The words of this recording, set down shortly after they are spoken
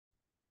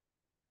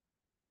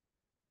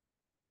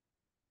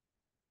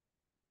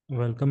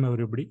Welcome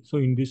everybody. So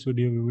in this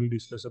video, we will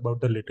discuss about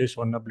the latest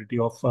vulnerability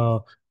of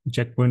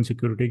Checkpoint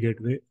Security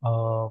Gateway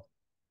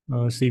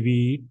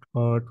CVE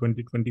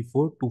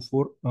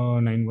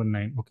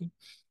 2024-24919. Okay.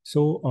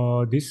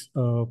 So this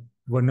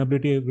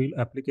vulnerability will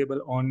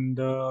applicable on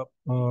the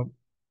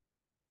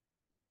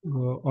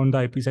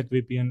IPsec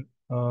VPN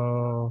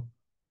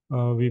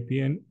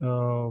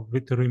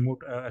with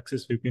Remote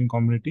Access VPN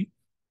community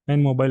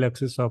and mobile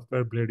access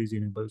software blade is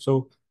enabled.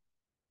 So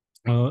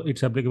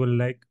it's applicable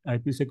like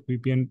IPsec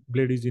VPN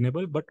blade is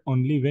enabled, but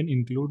only when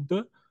include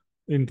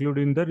in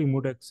the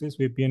remote access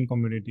VPN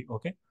community.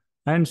 Okay.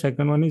 And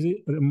second one is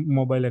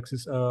mobile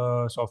access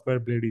software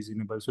blade is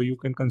enabled. So you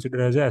can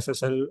consider as a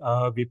SSL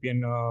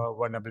VPN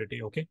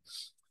vulnerability. Okay.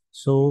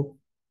 So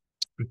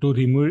to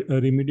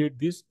remediate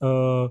this,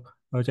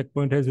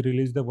 Checkpoint has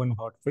released the one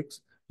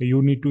hotfix.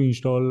 You need to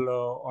install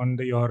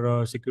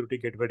your security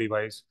gateway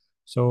device.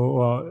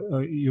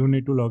 So you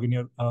need to log in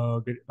your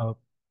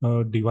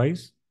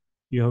device.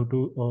 You have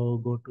to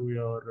go to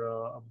your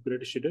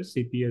upgrade status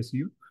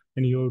CPSU,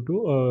 and you have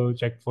to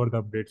check for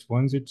the updates.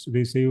 Once it's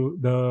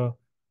received the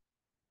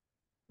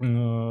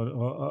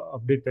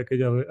update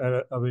package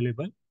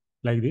available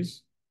like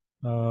this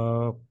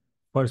uh,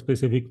 for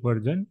specific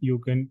version, you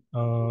can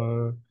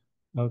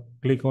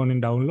click on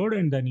and download,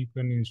 and then you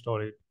can install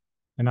it.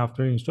 And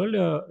after install,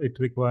 it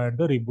required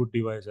the reboot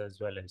device as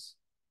well as.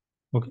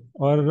 Okay.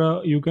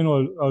 Or you can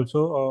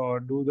also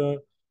do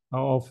the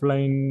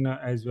offline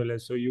as well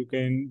as. So you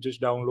can just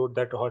download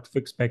that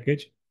hotfix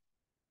package,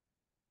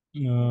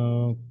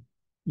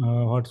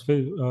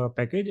 hotfix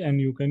package, and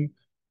you can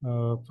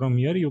from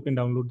here you can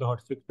download the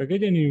hotfix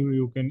package, and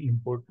you can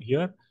import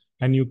here,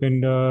 and you can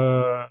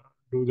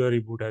do the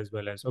reboot as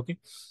well as. Okay.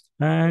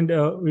 And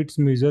it's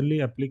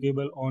majorly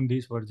applicable on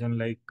this version,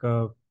 like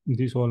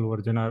this whole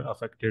version are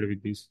affected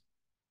with this.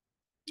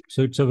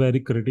 So it's a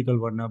very critical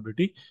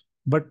vulnerability,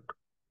 but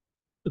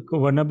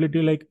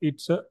vulnerability like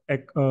it's a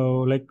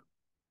like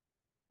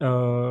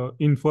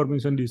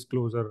information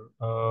disclosure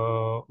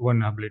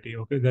vulnerability.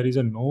 Okay. There is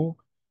a no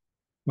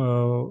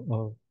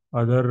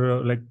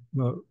other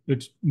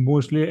it's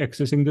mostly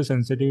accessing the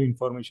sensitive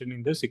information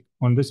in the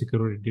on the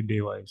security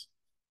device,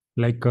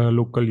 like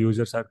local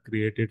users are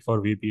created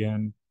for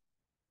VPN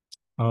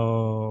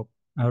or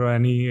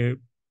any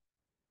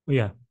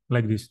yeah,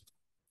 like this.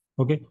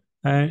 Okay.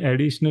 And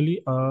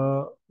additionally,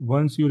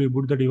 once you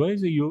reboot the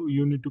device,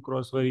 you need to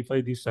cross verify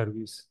this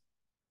service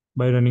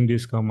by running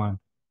this command.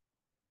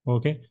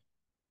 Okay.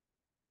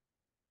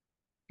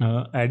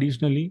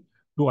 Additionally,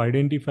 to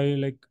identify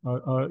like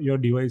your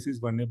device is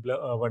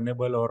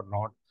vulnerable or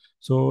not,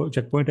 so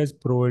Checkpoint has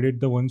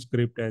provided the one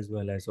script as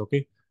well as.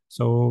 Okay.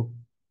 So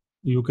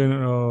you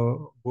can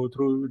go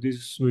through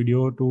this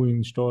video to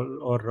install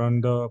or run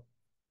the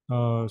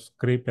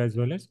script as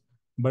well as.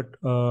 But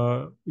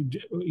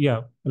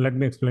yeah, let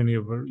me explain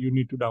here. You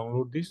need to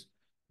download this.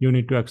 You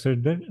need to access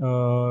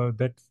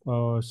that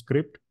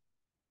script.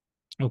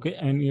 Okay.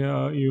 And you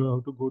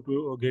have to go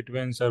to gateway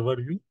and server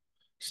view,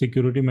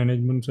 security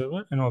management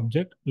server, and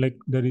object. Like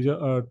there is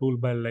a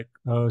toolbar like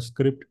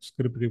script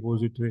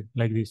repository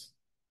like this.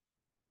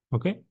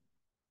 Okay.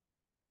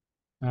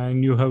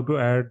 And you have to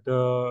add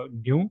the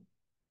new,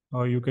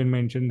 or you can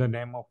mention the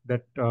name of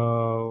that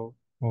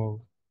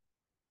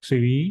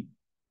CVE,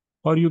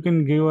 or you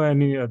can give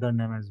any other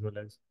name as well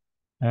as.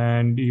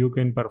 And you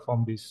can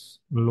perform this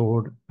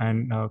load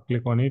and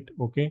click on it.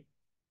 Okay.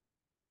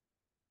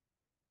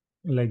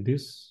 Like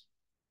this.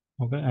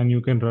 Okay. And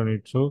you can run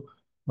it. So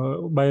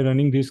by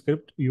running this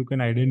script, you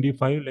can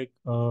identify like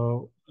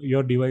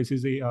your device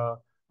is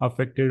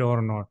affected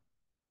or not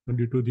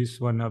due to this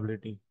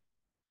vulnerability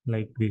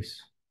like this.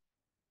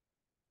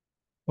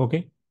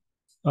 Okay.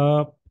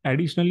 uh,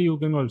 Additionally, you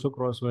can also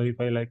cross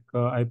verify like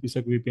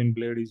IPsec VPN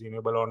blade is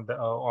enabled on the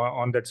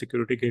on that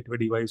security gateway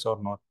device or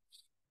not.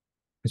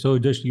 So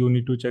just you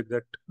need to check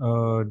that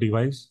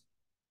device.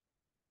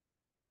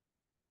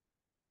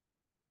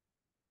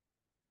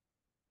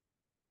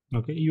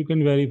 Okay, you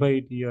can verify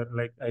it here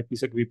like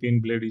IPsec VPN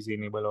blade is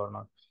enabled or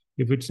not.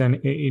 If it's an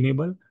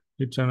enable,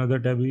 it's another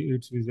tab.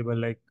 It's visible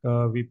like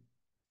we.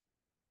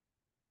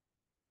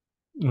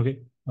 Okay,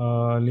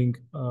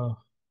 link.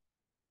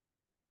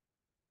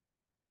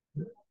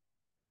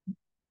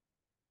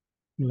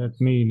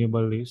 Let me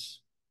enable this.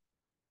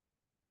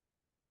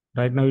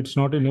 Right now it's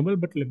not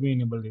enabled, but let me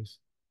enable this.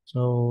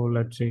 So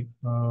let's say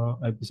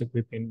IPsec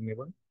VPN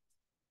enable.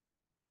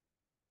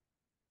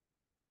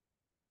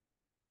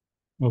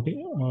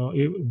 Okay.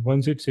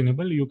 Once it's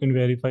enabled, you can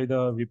verify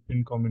the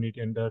VPN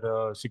community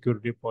under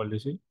security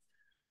policy.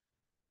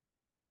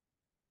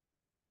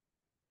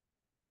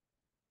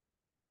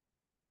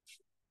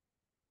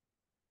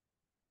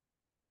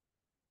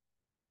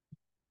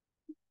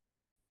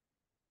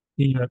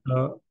 Here,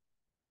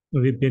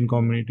 VPN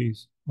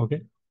communities.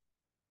 Okay.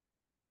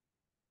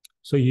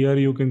 So here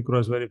you can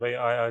cross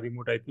verify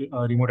remote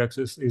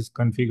access is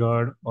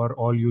configured, or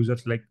all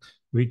users, like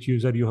which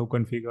user you have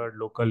configured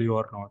locally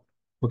or not.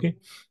 Okay.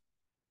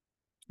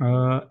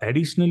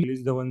 Additionally,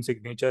 is the one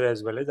signature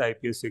as well as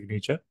IPS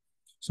signature.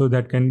 So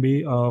that can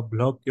be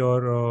block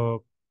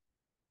your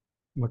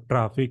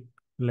traffic.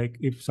 Like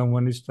if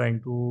someone is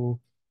trying to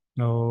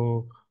uh,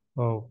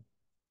 uh,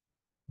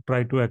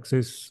 try to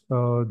access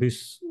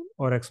this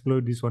or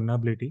exploit this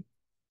vulnerability,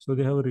 so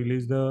they have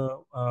released the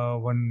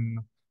one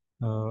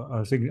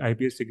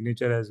IPS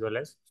signature as well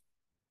as.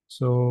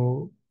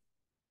 So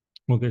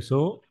okay,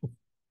 so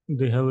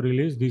they have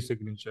released this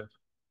signature.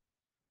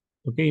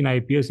 Okay, in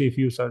IPS, if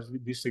you search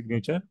with this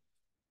signature,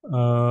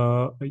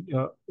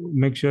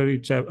 make sure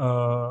it's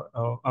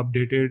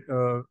updated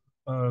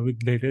with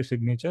latest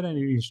signature and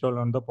you install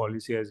on the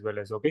policy as well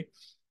as. Okay,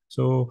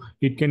 so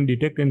it can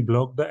detect and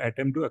block the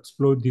attempt to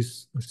exploit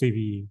this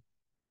CVE.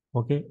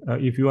 Okay,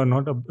 if you are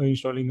not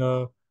installing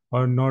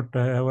or not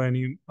have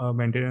any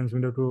maintenance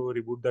window to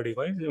reboot the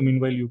device,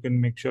 meanwhile you can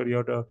make sure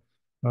your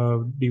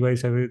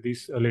device have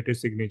this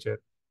latest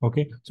signature.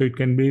 Okay, so it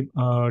can be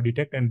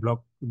detect and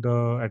block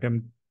the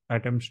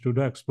attempts to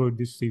the exploit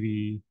this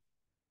CVE.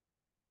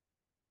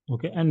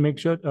 Okay, and make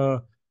sure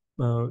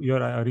your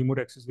remote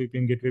access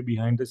VPN gateway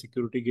behind the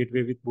security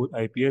gateway with both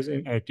IPS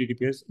and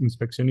HTTPS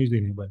inspection is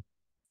enabled.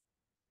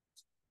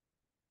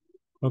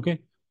 Okay,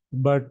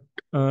 but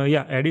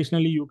yeah,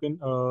 additionally you can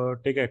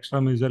take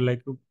extra measure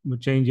like to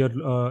change your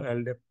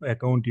LDAP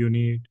account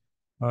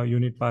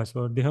unit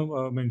password. They have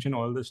mentioned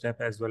all the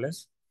step as well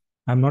as.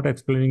 I'm not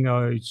explaining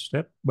each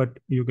step, but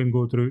you can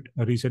go through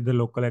it. Reset the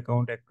local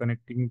account at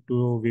connecting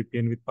to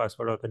VPN with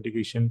password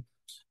authentication.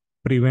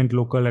 Prevent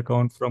local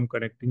account from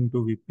connecting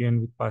to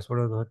VPN with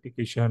password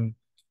authentication.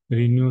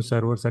 Renew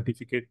server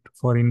certificate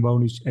for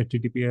inbound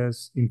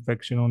HTTPS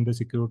infection on the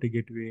security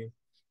gateway.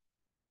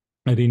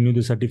 Renew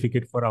the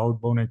certificate for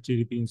outbound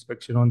HTTP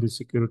inspection on the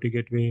security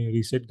gateway.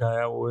 Reset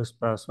Gaia OS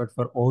password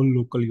for all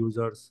local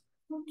users.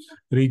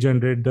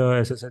 Regenerate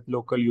the SSH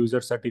local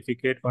user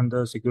certificate on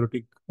the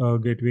security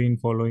gateway in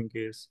following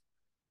case.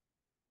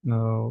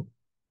 uh,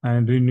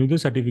 and renew the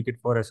certificate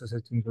for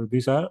SSH. So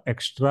these are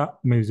extra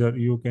measure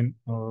you can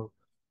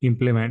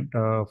implement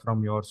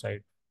from your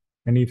side.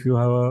 And if you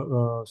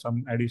have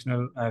some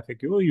additional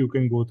FAQ, you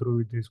can go through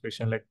with this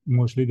question. Like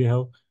mostly they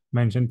have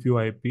mentioned few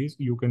IPs.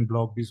 You can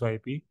block this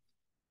IP,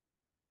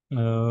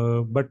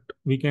 but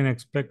we can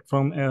expect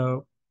from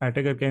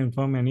attacker can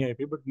inform any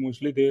IP, but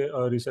mostly they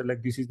reset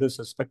like this is the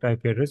suspect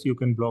IP address. You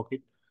can block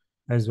it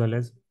as well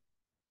as.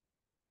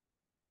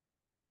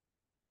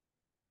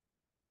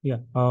 Yeah.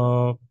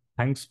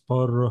 Thanks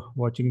for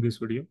watching this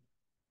video.